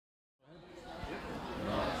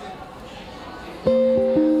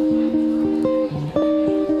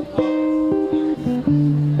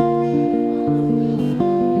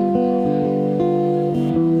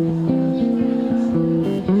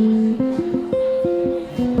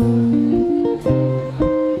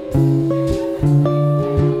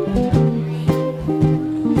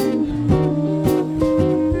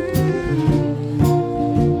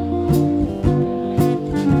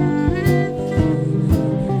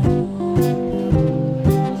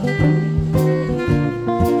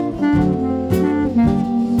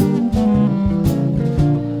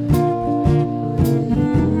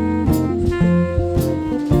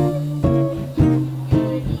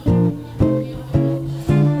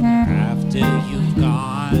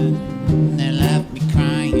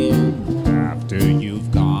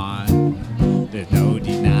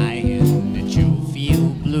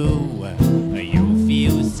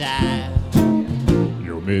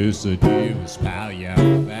seduced by your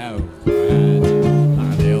velvet.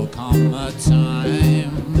 There'll come a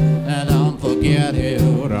time, and don't forget it.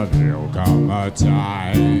 There'll come a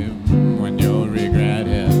time when you'll regret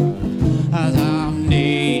it.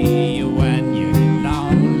 Someday when you're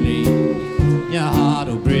lonely, your heart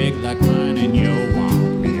will break like mine, and you'll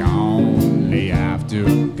want me only after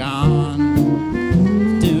I'm gone,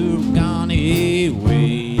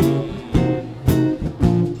 away.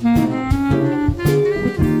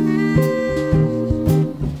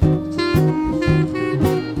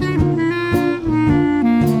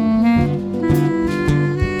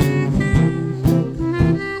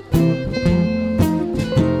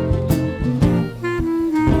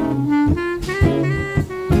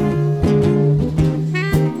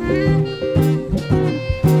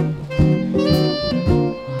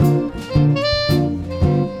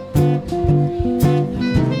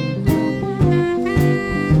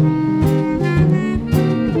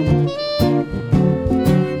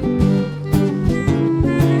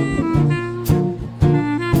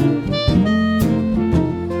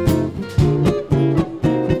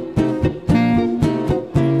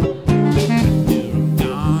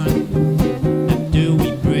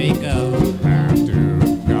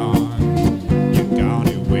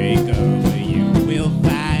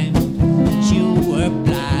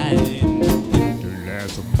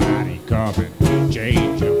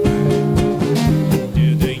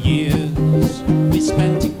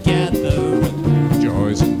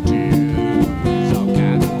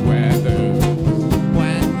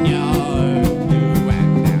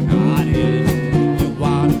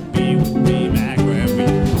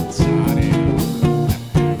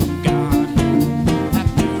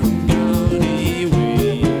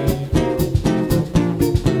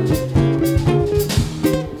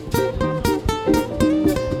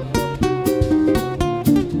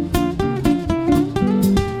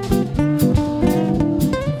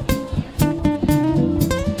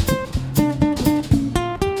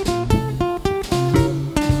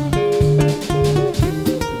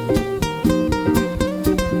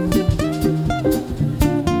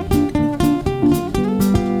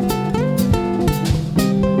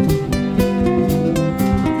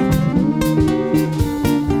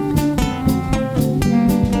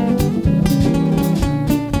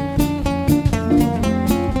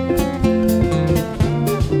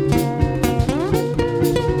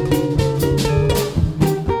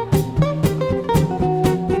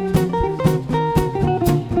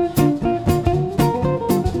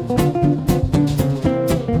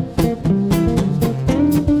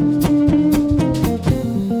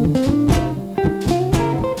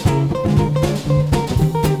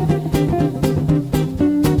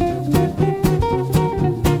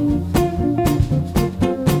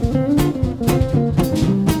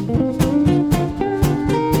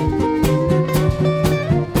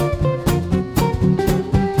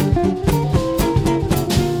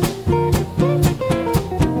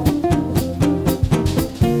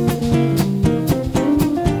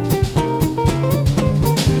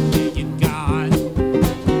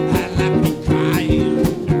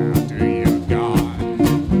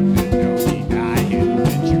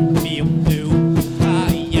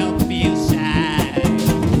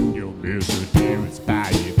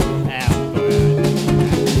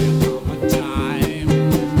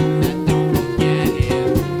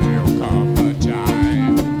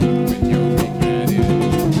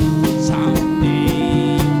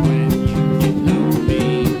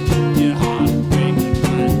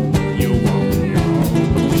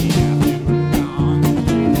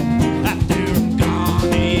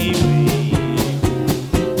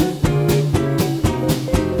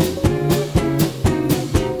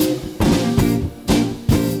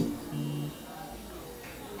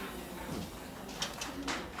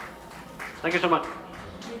 Thank you so much.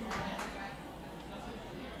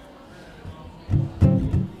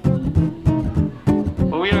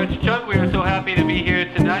 Well, we are Chuck. We are so happy to be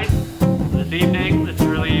here tonight, this evening, this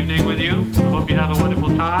early evening with you. I hope you have a wonderful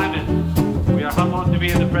time, and we are humbled to be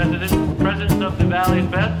in the presence of the Valley's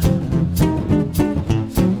best. We're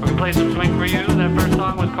going to play some swing for you. That first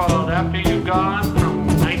song was called After You've Gone from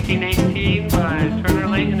 1918 by Turner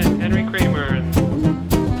Layton and Henry Kramer. And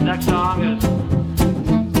the next song is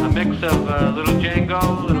a mix of Little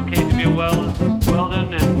Django, Little Casey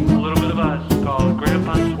Weldon, and a little bit of us called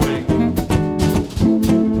Grandpa Swing.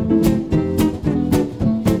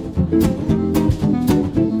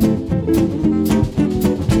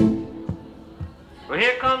 Well,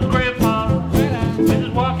 here comes Grandpa with his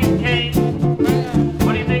walking cane.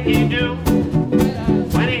 What do you think he'd do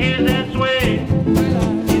when he hears that swing?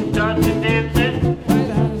 He starts to dance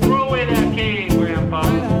it. Throw away that cane, Grandpa.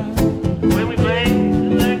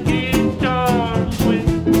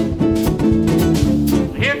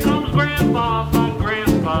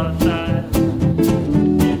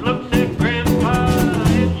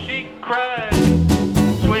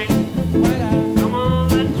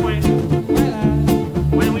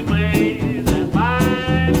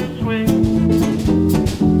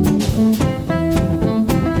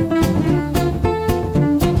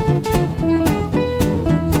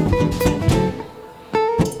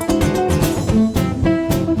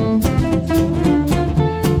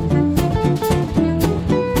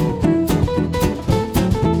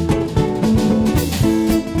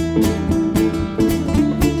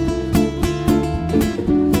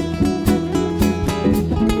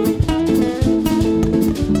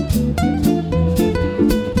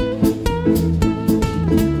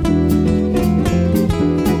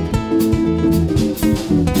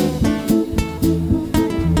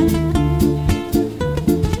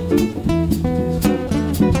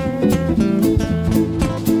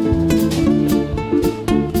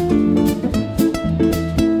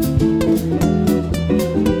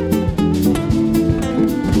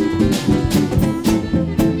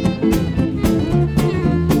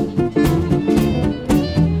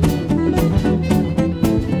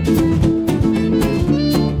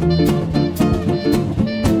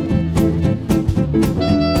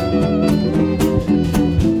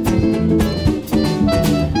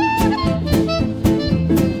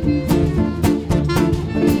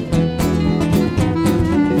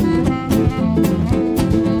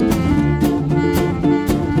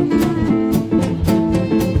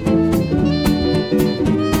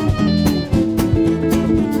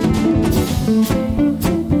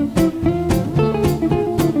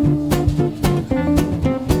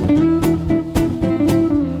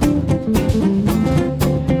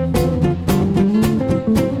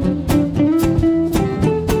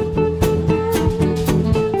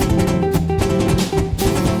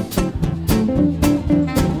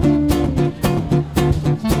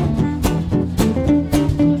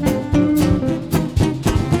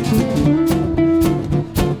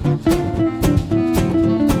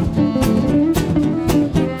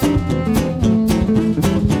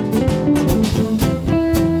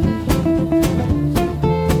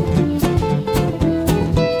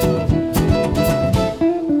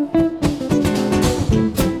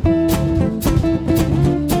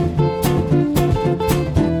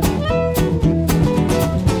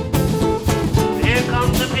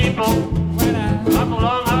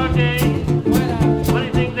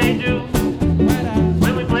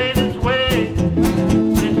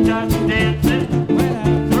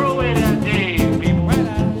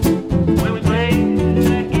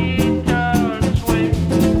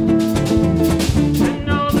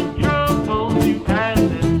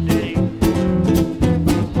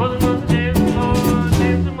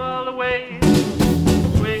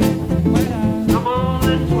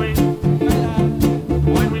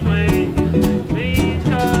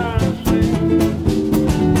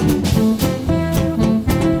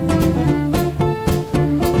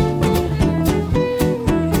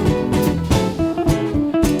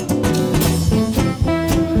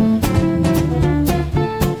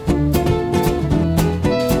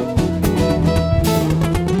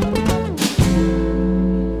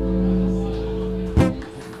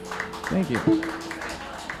 you.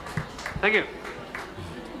 Thank you.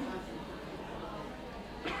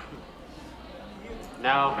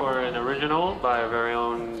 Now for an original by our very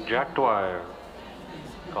own Jack Dwyer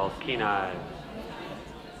called Keen Eyes.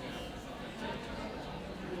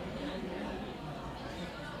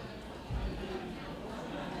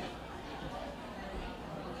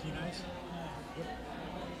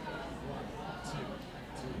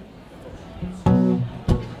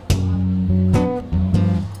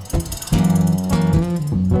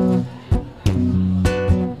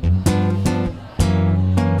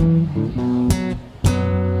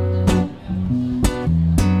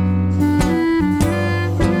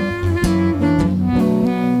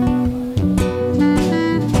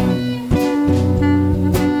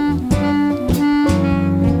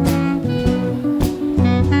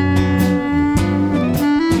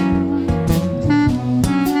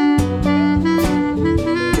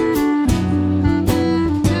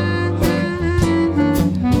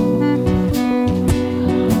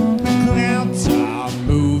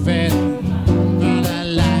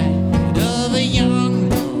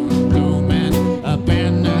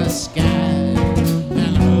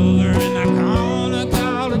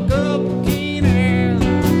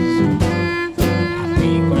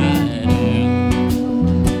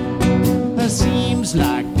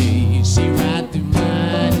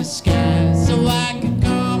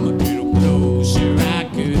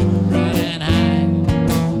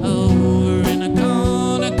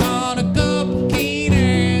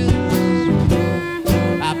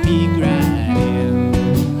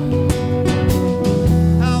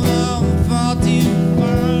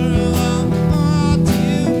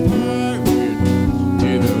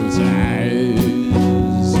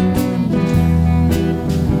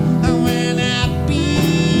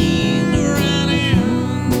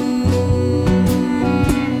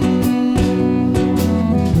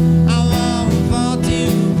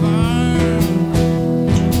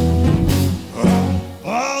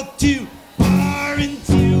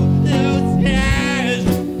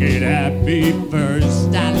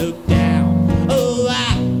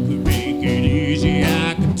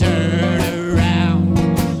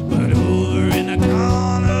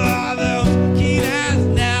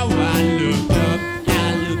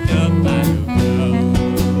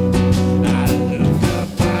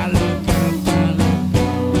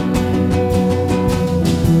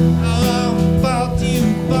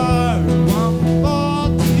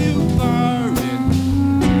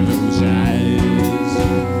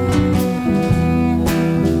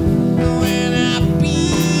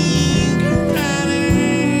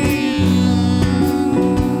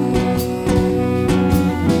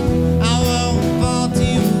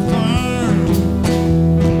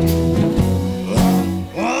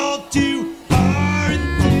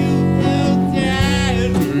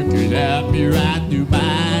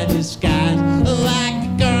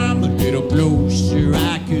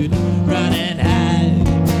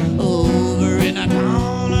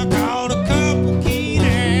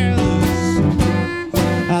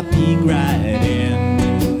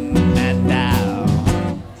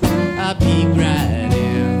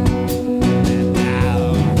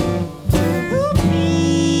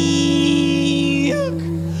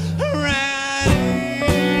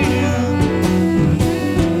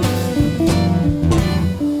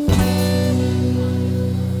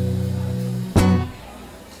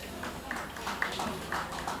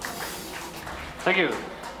 Thank you.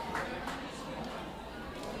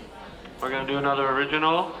 We're going to do another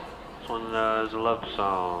original. This one is a love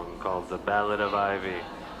song called The Ballad of Ivy.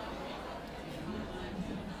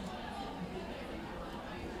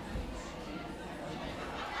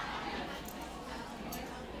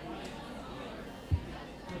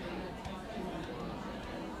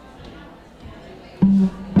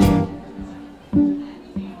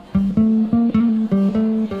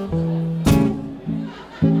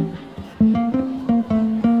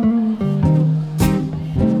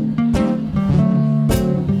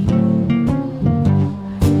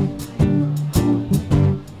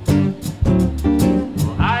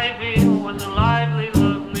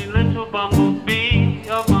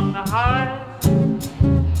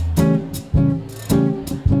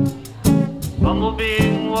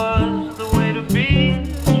 Bumblebeeing was the way to be.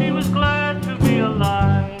 She was glad to be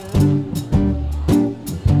alive.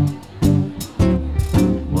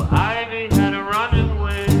 Well, Ivy had a run-in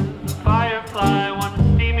with a firefly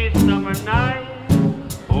one steamy summer night.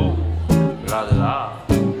 Oh, la la la.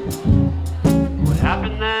 What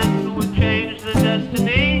happened then would change the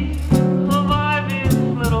destiny of Ivy's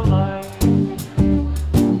little life.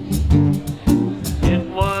 It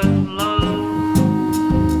was love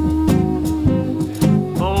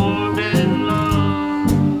forbidden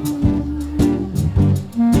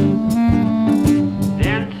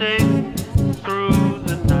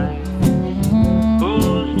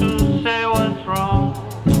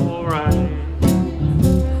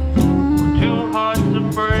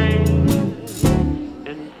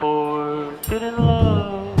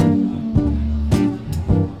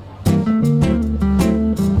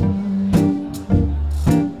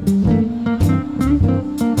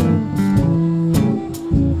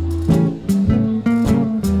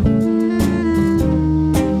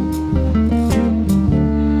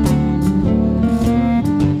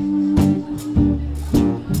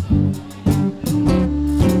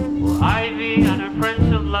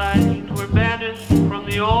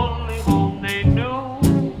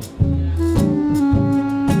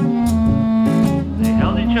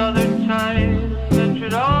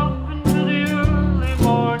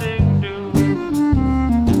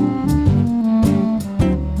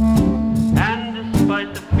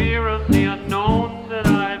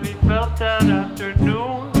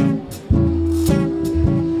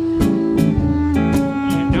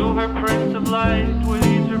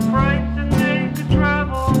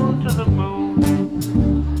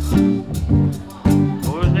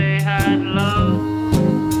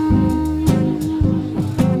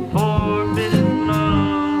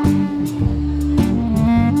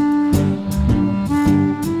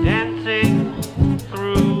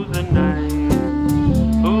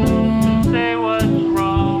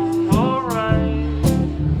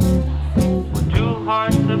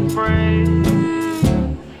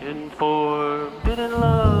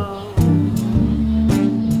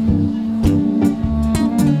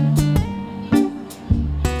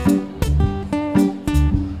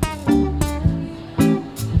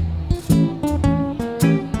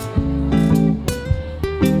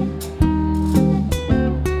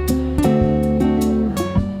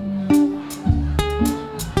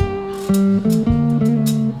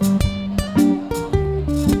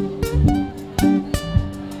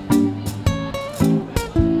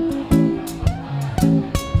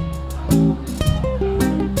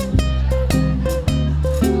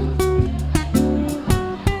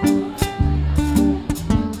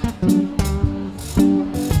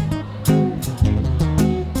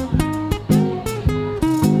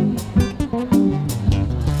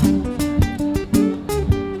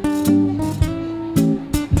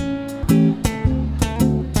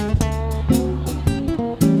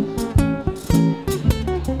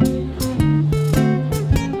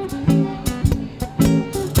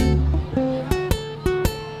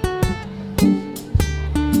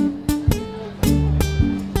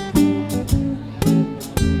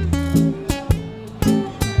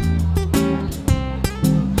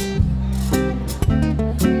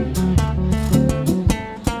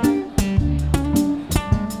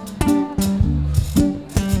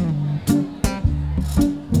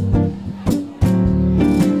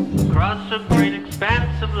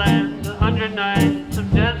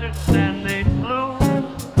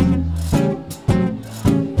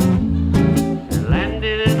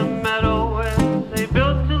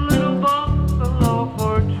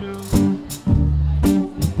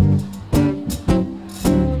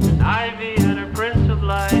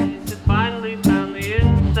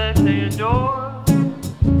life they adore.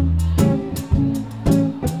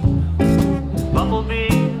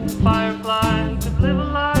 Bumblebee, firefly could live a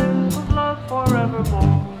life of love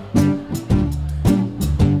forevermore.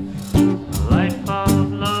 A life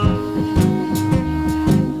of love,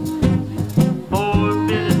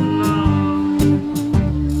 forbidden love.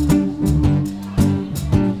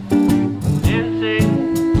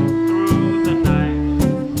 Dancing through the night,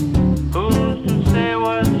 who's to say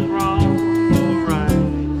what's wrong or right?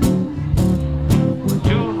 When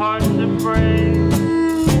two hearts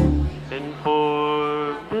embrace in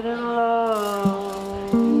forbidden love.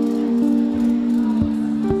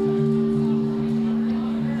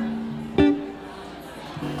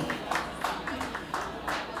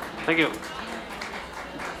 Thank you.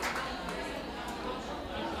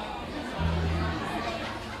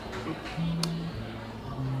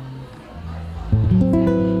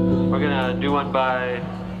 We're gonna do one by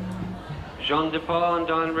Jean de Paul and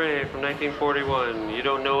Don Ray from 1941. You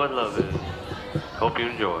don't know what love is. Hope you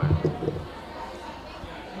enjoy.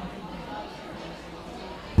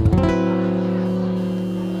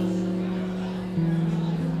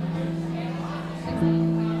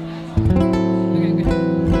 Okay, good.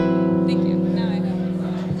 Thank you. Now I know.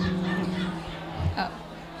 Oh.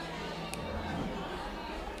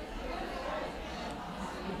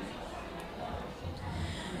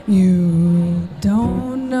 You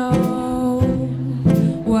don't know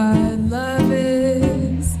what love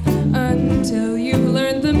is until you've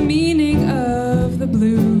learned the meaning of the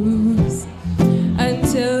blues.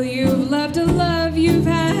 Until you've loved a love you've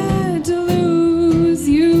had to lose.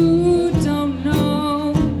 You don't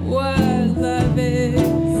know what love is.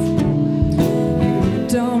 You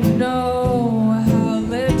don't know how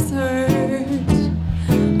lips hurt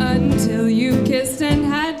until you kissed and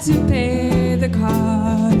had to pay the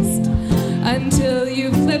cost. Until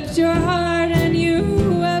you flipped your heart and you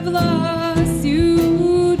have lost.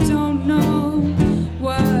 You don't know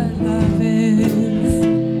what love is.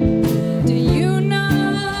 Do you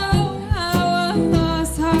know how a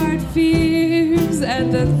lost heart fears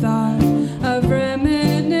at the thought of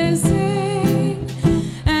reminiscing?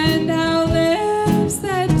 And how lips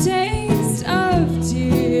that taste of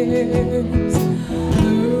tears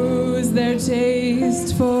lose their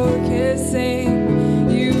taste for kissing?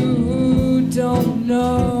 You don't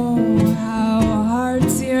know how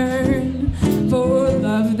hearts yearn for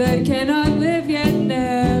love that cannot live yet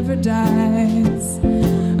never dies.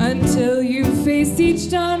 Until you faced each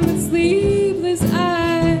dawn with sleepless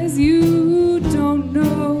eyes. You don't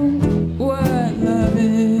know what love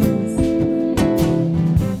is.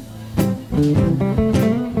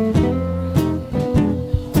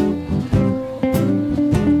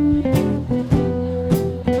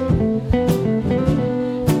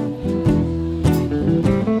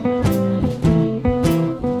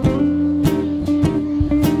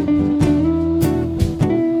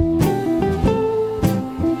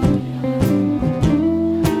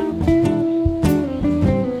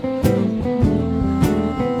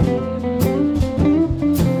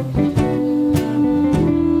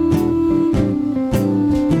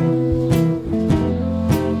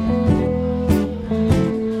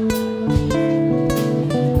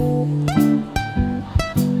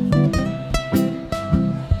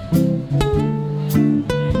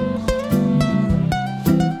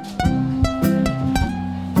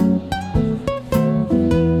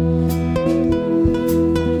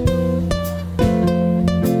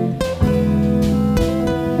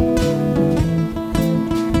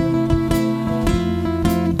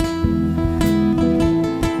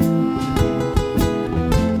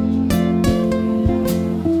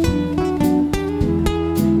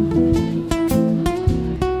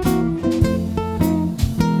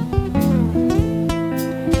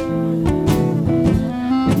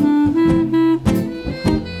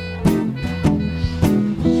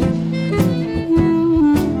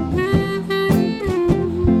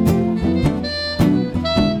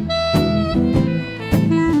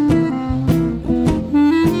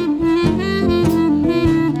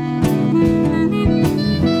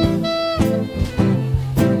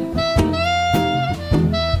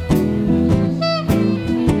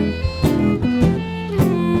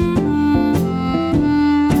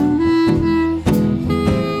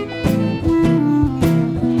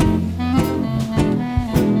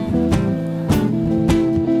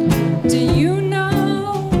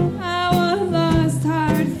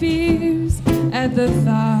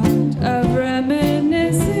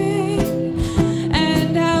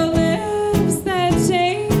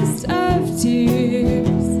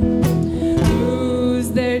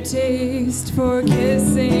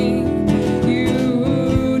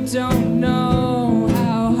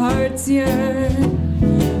 hearts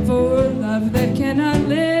yearn for love that cannot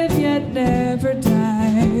live yet never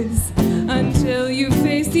dies. Until you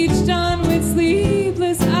face each dawn with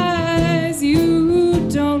sleepless eyes, you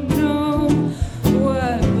don't know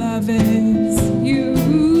what love is.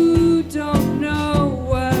 You don't know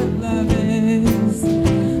what love is.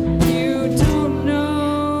 You don't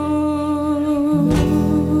know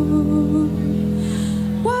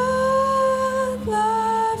what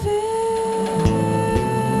love is.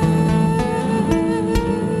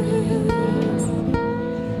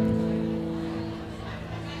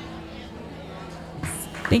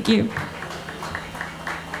 Thank you.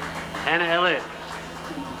 Hannah Elliott.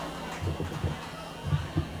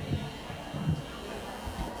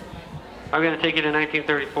 I'm going to take you to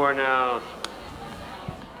 1934 now.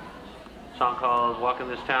 Song called Walking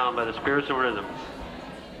This Town by the Spirits of Rhythm.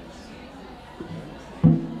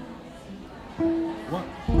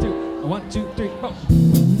 1, 2, 3, 4.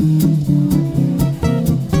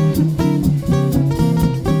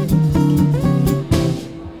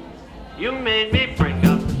 You made me bring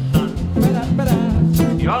up the sun.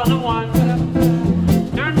 You're the one.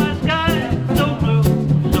 Turn my sky so blue,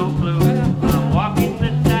 so blue. I'm walking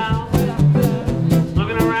this town,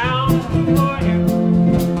 looking around for you.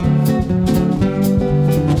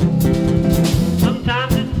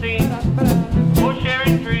 Sometimes it seems we're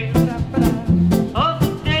sharing dreams of the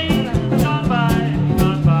days gone by,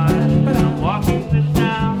 gone by. I'm walking this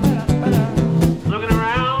town, looking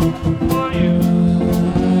around for you.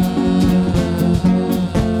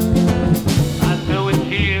 I feel with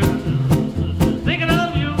tears, thinking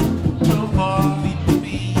of you so far.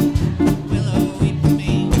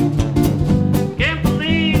 Can't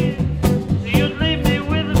believe you'd leave me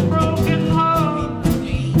with a broken heart.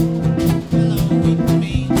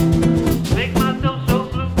 Make myself so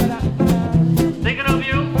blue, thinking of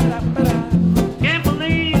you. Can't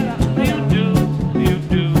believe you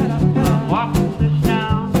do. I'm walking this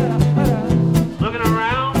town, looking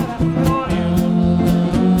around for you.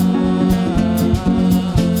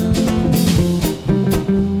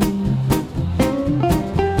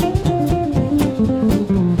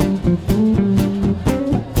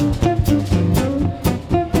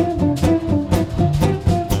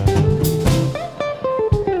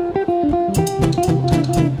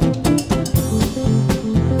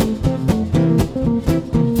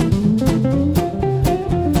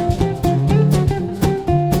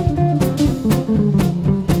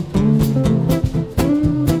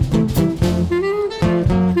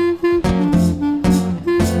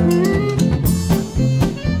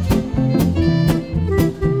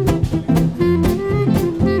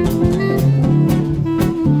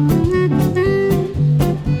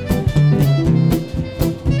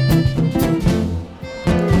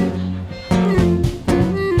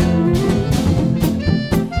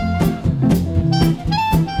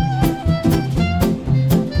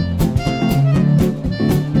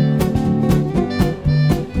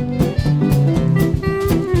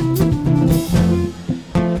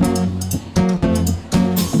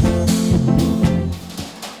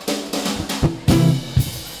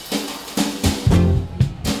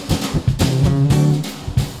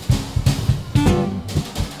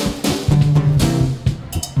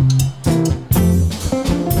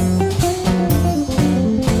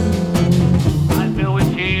 I feel with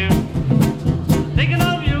tears, thinking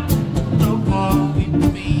of you so far.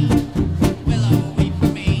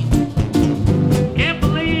 Can't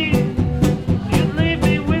believe you'd leave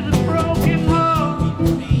me with a broken heart.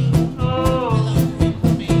 Oh,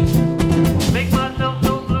 make myself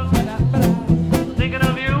so blue, thinking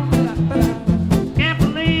of you. Can't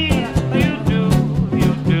believe you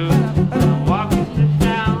do. I'm walking this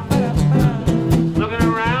town, looking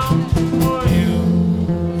around for you.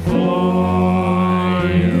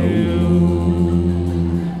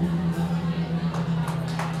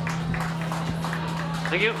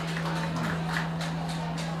 Thank you.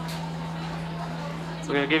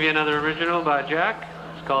 We're going to give you another original by Jack.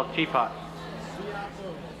 It's called Teapot.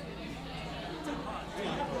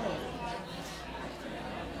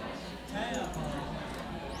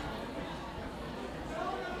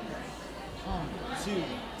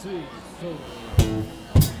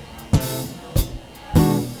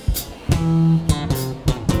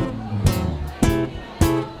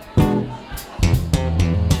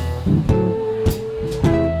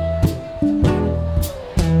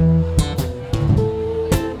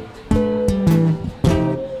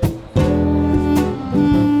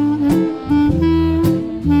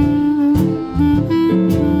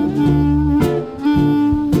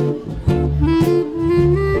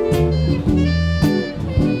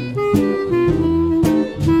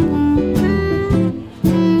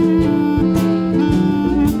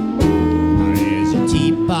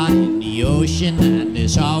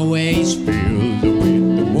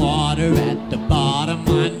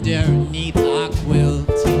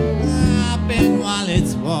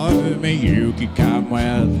 me, you could come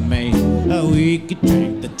with me. We could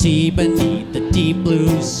drink the tea beneath the deep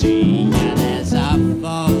blue sea. Yeah, there's a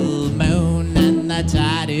full moon and the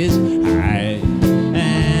tide is high.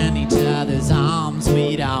 In each other's arms,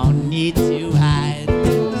 we don't need to hide.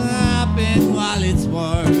 Up in while it's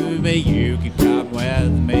warm, me, you could come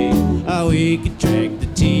with me. We could drink the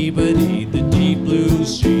tea beneath the deep blue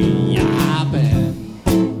sea. Up in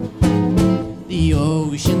the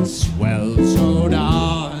ocean swells, hold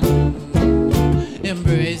on,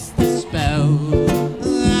 embrace the spell.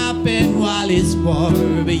 Up in while it's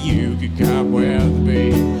warm, you could come with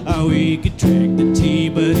me. We could drink the tea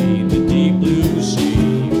beneath the deep blue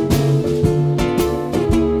sea.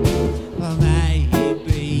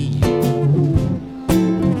 Maybe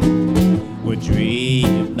we're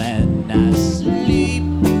dreaming asleep.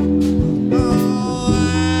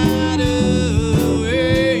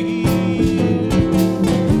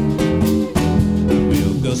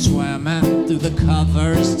 Swimming through the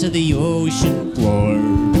covers to the ocean floor,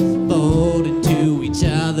 folded to each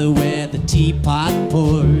other where the teapot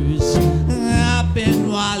pours. Up in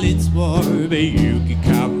while it's warm, you could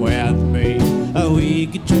come with me. We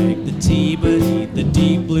could drink the tea beneath the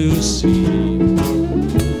deep blue sea.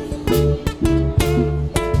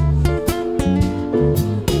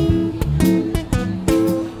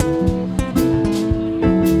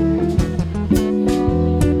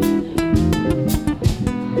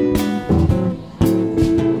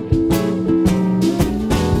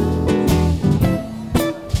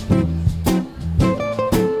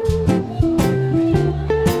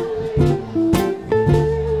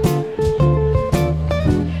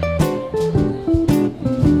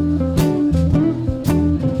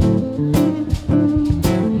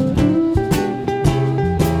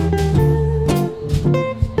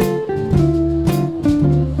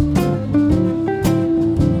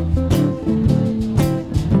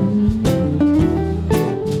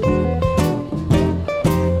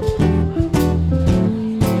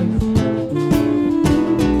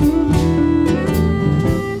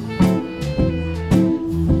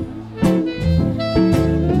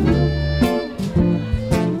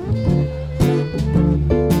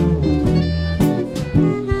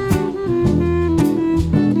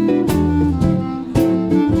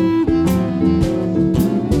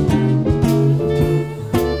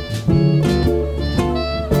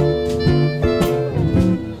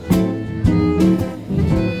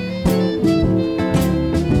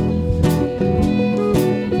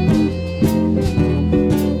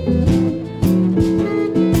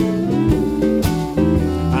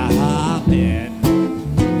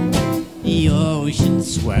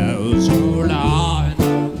 Swells, hold on,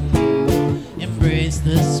 embrace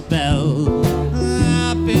the spell.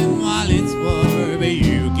 Up in while it's warm,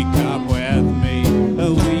 you can come with me.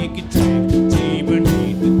 We could drink the tea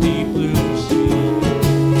beneath the deep blue sea.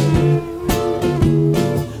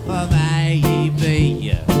 Maybe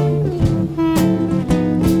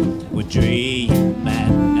we're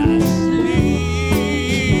dreaming asleep.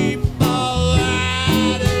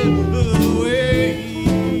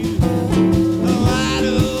 Wide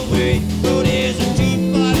away. So there's a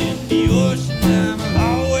teapot in the ocean, and I'm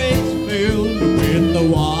always filled with the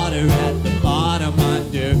water at the bottom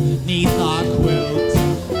underneath our quilts.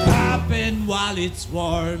 Popping while it's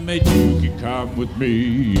warm, and you can come with me.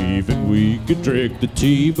 Even we could drink the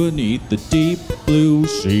tea beneath the deep blue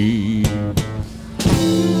sea.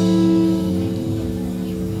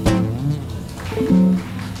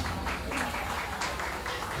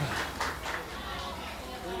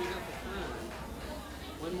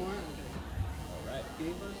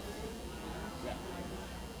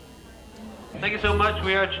 Thank you so much.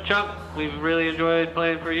 We are Chunk. We've really enjoyed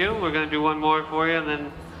playing for you. We're going to do one more for you, and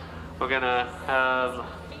then we're going to have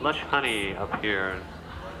Lush Honey up here and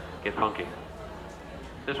get funky.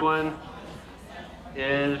 This one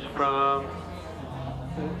is from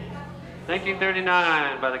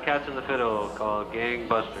 1939 by the Cats and the Fiddle, called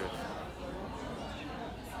Gangbusters.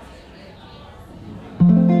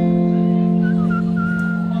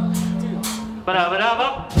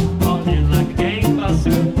 Ba-da-ba-da-ba. All in like a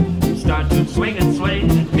gangbuster. Start to swing and sway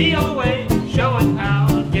and be your way, showing how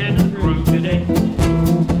I'm getting the groove today.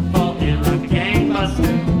 Fall in like a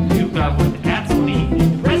gangbuster. You've got what the cats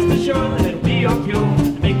need. Rest assured that it'll be your cure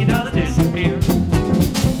to make it all disappear.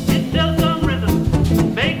 It does some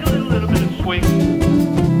rhythm, make a little bit of swing.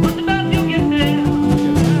 What's about you get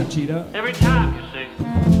down? Cheetah. Every time you sing.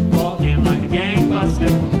 Fall in like a gangbuster.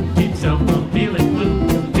 Keep yourself from feeling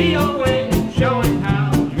blue. Be your way, showing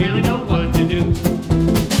how you really know what to do.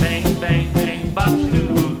 Bang, bang, bang, box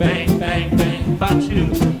do. Bang, bang,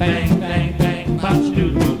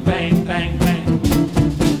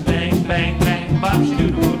 bop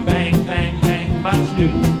shoo bang bang bang, bop shoo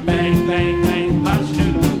bang bang bang, bop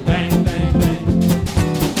shoo bang bang bang.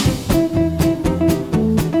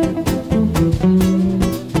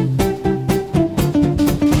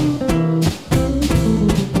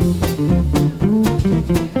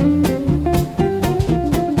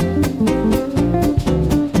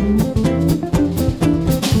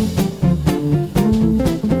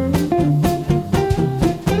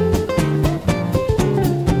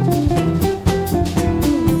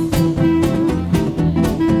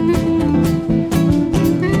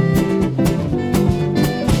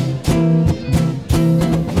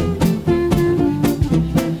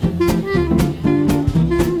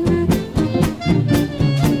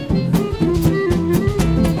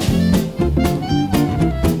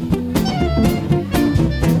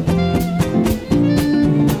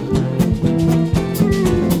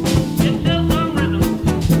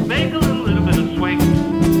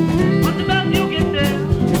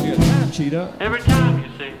 Every time you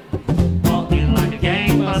sing, walking like a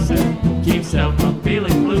gangbuster, keep yourself from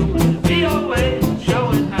feeling blue. Be always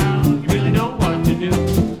showing how you really know what to do.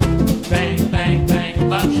 Bang, bang, bang,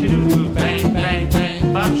 bop shoo, bang, bang,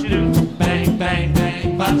 bang, bop shoo, bang, bang,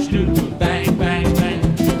 bang, bop shoo, bang, bang, bang.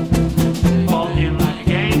 Walking like a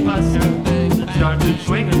gangbuster, start to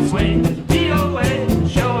swing and swing. Be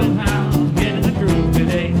always showing how. Get in the groove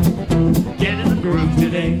today. Get in the groove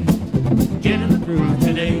today. Get in the groove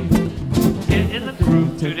today.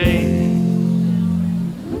 Today.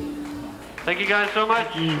 Thank you guys so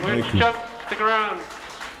much. Where's Chuck? Stick around.